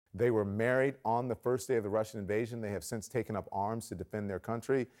They were married on the first day of the Russian invasion. They have since taken up arms to defend their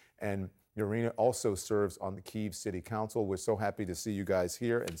country. And Irina also serves on the Kyiv City Council. We're so happy to see you guys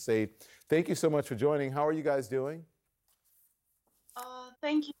here and safe. Thank you so much for joining. How are you guys doing?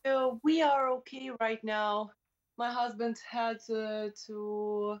 Thank you. We are okay right now. My husband had to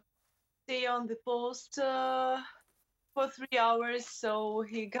stay on the post for 3 hours, so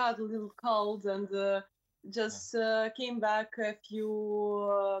he got a little cold and just came back a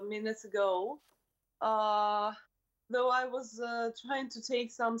few minutes ago. Uh, though I was trying to take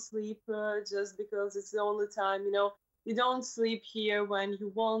some sleep just because it's the only time, you don't sleep here when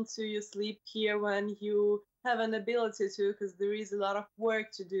you want to, you sleep here when you have an ability to, because there is a lot of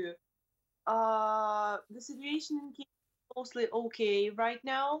work to do. The situation in Kiev is mostly okay right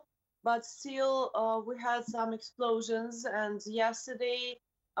now, but still, we had some explosions, and yesterday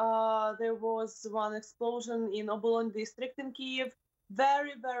there was one explosion in Obolon district in Kiev,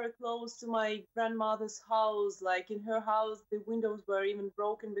 very, very close to my grandmother's house. Like in her house, the windows were even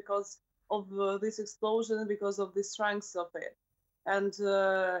broken because of this explosion, because of the strength of it. And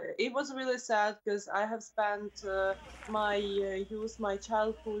it was really sad because I have spent my youth, my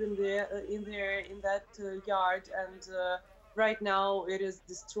childhood in that yard, and right now it is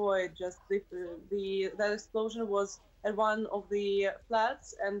destroyed. Just the that explosion was at one of the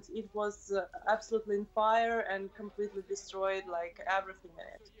flats, and it was absolutely in fire and completely destroyed, like everything in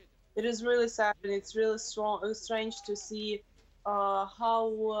it. It is really sad, and it's really strange to see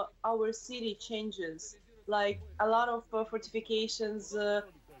how our city changes. Like a lot of fortifications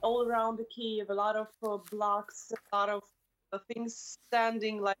all around the Kiev, a lot of blocks, a lot of things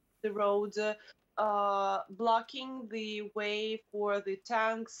standing like the road, blocking the way for the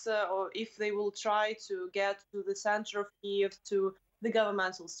tanks, or if they will try to get to the center of Kiev to the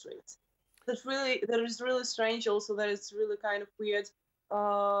governmental streets. That is really strange. Also, that it's really kind of weird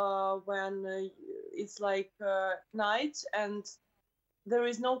when it's like night and there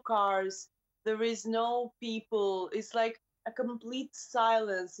is no cars, there is no people. It's like a complete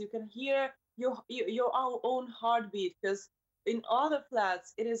silence. You can hear your own heartbeat, because in other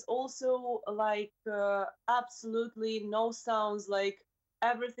flats it is also like absolutely no sounds, like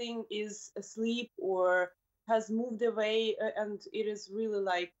everything is asleep or has moved away, and it is really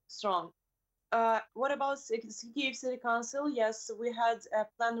like strong. What about Kyiv City Council? Yes, we had a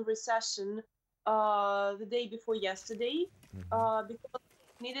plenary session the day before yesterday because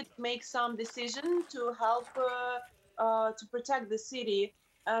we needed to make some decision to help to protect the city,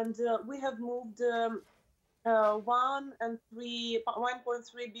 and we have moved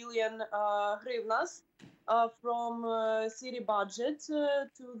 1.3 billion hryvnias from city budget to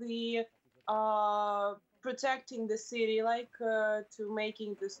the protecting the city, like to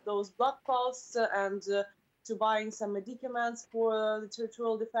making those block posts and to buying some medicaments for the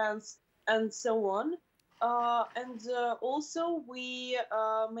territorial defense and so on. And also we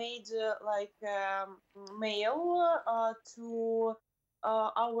made like mail to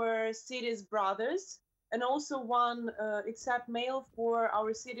our city's brothers, and also one exact mail for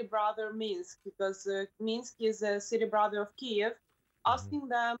our city brother Minsk, because Minsk is a city brother of Kiev, Mhm. asking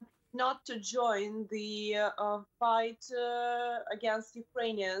them not to join the fight against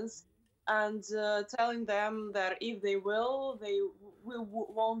Ukrainians, and telling them that if they will,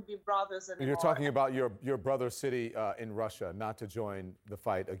 won't be brothers You're anymore. talking about your brother city in Russia not to join the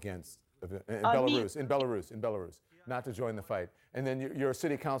fight against in Minsk, Belarus, not to join the fight. And then your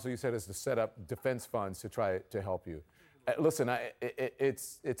city council, you said, is to set up defense funds to try to help you. Listen,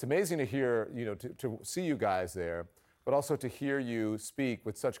 it's amazing to hear, to see you guys there, but also to hear you speak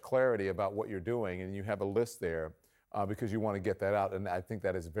with such clarity about what you're doing, and you have a list there because you want to get that out, and I think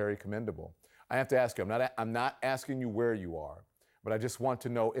that is very commendable. I have to ask you, I'm not asking you where you are, but I just want to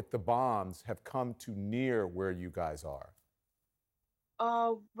know if the bombs have come to near where you guys are.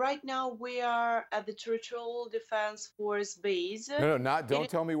 right now we are at the Territorial Defense Force base. No, no, not. It Don't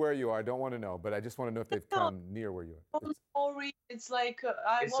tell me where you are. I don't want to know, but I just want to know if they've is come near where you are. don't worry. It's like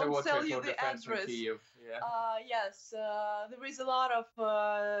I It's won't about tell you territorial the defense in address. Kiev. Yeah. Yes, there is a lot of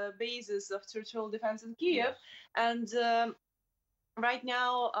bases of territorial defense in Kiev, Yes. and right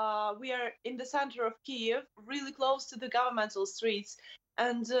now we are in the center of Kiev, really close to the governmental streets,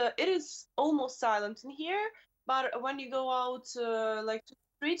 and it is almost silent in here. But when you go out, like to the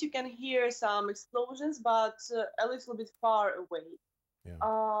street, you can hear some explosions, but a little bit far away. Yeah.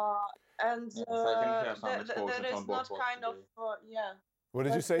 Uh, and Yes, I can hear some that explosions is on both not posts kind of today. yeah. What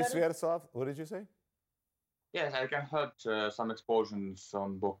did you say, That is Sviatoslav? What did you say? Yes, I can heard some explosions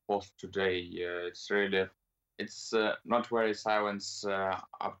on both posts today. It's really, it's not very silence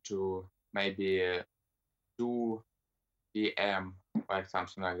up to maybe 2 p.m. like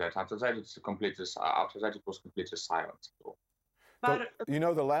something like that. After that, after that it was completely silent. So, But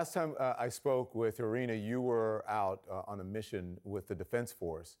The last time I spoke with Irina, you were out on a mission with the Defense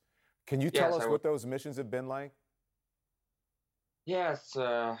Force. Can you tell yes, us what those missions have been like? Yes,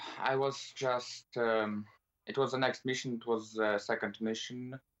 I was just. It was the next mission. It was the second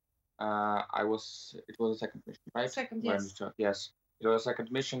mission. It was the second mission, right? second, When yes. yes, it was the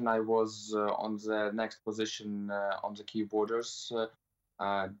second mission. I was on the next position on the key borders.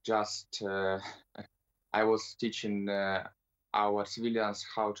 Just I was teaching our civilians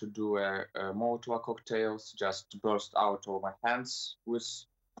how to do Molotov cocktails. Just burst out of my hands with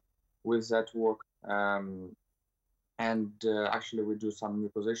that work. And actually, we do some new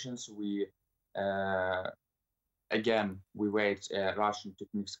positions. We again we wait Russian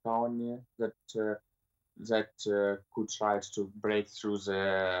techniques colony that could try to break through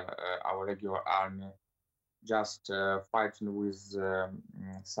our regular army, just fighting with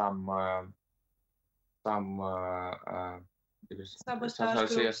some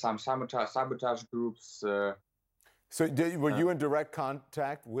sabotage groups. So were you in direct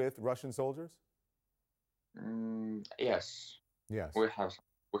contact with Russian soldiers? Yes. Yes. We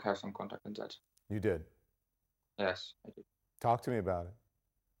have some contact in that. You did? Yes, I did. Talk to me about it.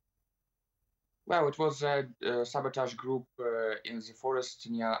 Well, it was a sabotage group in the forest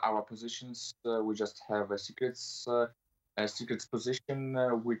near our positions. We just have a secrets position,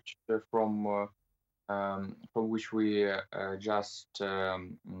 which from which we just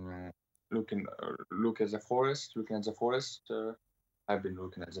look at the forest. Looking at the forest. I've been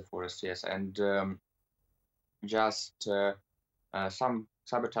looking at the forest, yes, and just some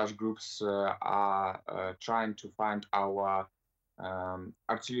sabotage groups are trying to find our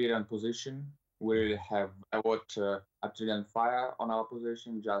artillery position. We really have a lot artillery fire on our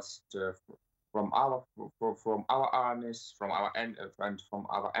position, just from our armies, from our from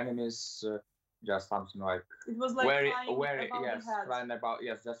our enemies. Just something like it was like flying above yes, the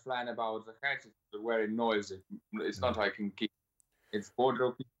head. just flying about the head. It's very noisy. It's not like in Kiev. It's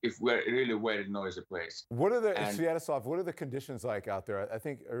border. If we're really very noisy place. What are Sviatoslav, what are the conditions like out there? I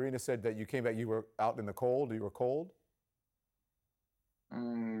think Irina said that you came back. You were out in the cold. You were cold.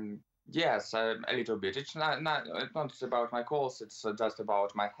 Yes, a little bit. It's not about my calls. It's just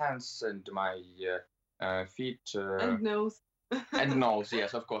about my hands and my feet and nose. and nose.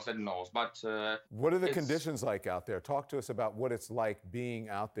 Yes, of course, and nose. But what are the conditions like out there? Talk to us about what it's like being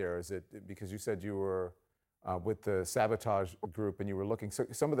out there. Is it because you said you were with the sabotage group and you were looking? So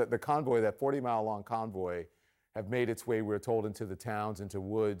some of the convoy, that 40-mile-long convoy, have made its way, we're told, into the towns, into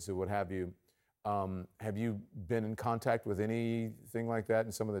woods, or what have you. Have you been in contact with anything like that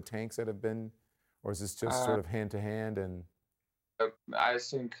in some of the tanks that have been, or is this just sort of hand to hand? And I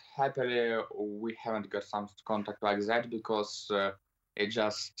think happily we haven't got some contact like that because it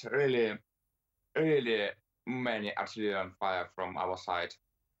just really many artillery on fire from our side.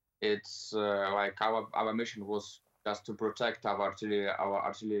 It's like our mission was just to protect our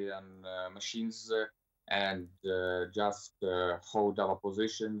artillery machines and just hold our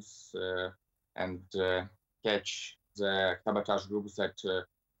positions and catch the sabotage groups that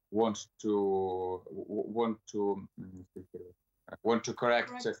want to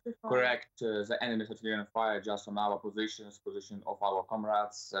correct the enemy's artillery fire just on our position of our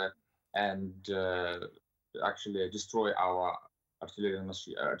comrades, and actually destroy our artillery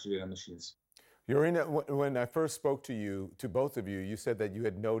machines. Irina, when I first spoke to both of you, you said that you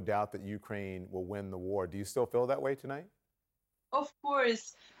had no doubt that Ukraine will win the war. Do you still feel that way tonight? Of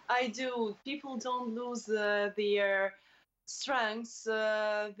course, I do. People don't lose their strengths,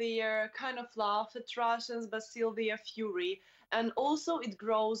 their kind of love at Russians, but still their fury. And also it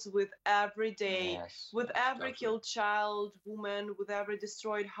grows with every day, Yes, with every definitely. killed child, woman, with every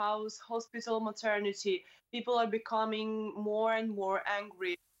destroyed house, hospital, maternity. People are becoming more and more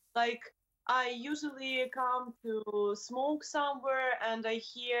angry. Like, I usually come to smoke somewhere and I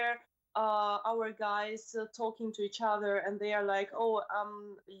hear our guys talking to each other, and they are like, "Oh,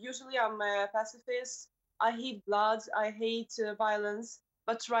 usually I'm a pacifist. I hate blood. I hate violence.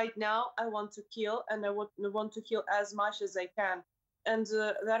 But right now, I want to kill, and I want to kill as much as I can." And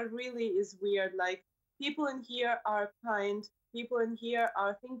that really is weird. Like, people in here are kind. People in here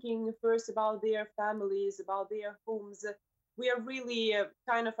are thinking first about their families, about their homes. We are really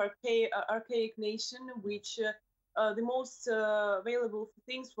kind of archaic nation, which the most available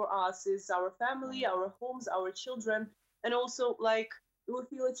things for us is our family, our homes, our children, and also like we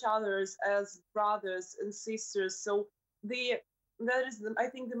feel each others as brothers and sisters. So that is I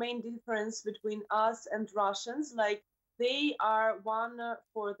think the main difference between us and Russians. Like, they are one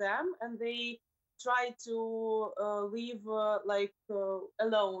for them, and they try to live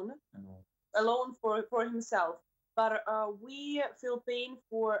alone, And all. alone for himself. But we feel pain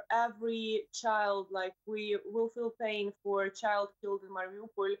for every child, like we will feel pain for a child killed in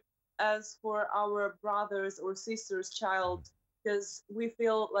Mariupol as for our brothers or sisters' child, because we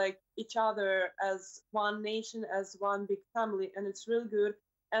feel like each other as one nation, as one big family, and it's really good.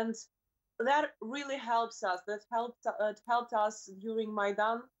 And that really helps us. That helped us during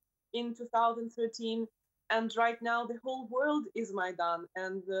Maidan in 2013, and right now the whole world is Maidan,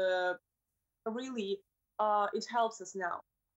 and really it helps us now.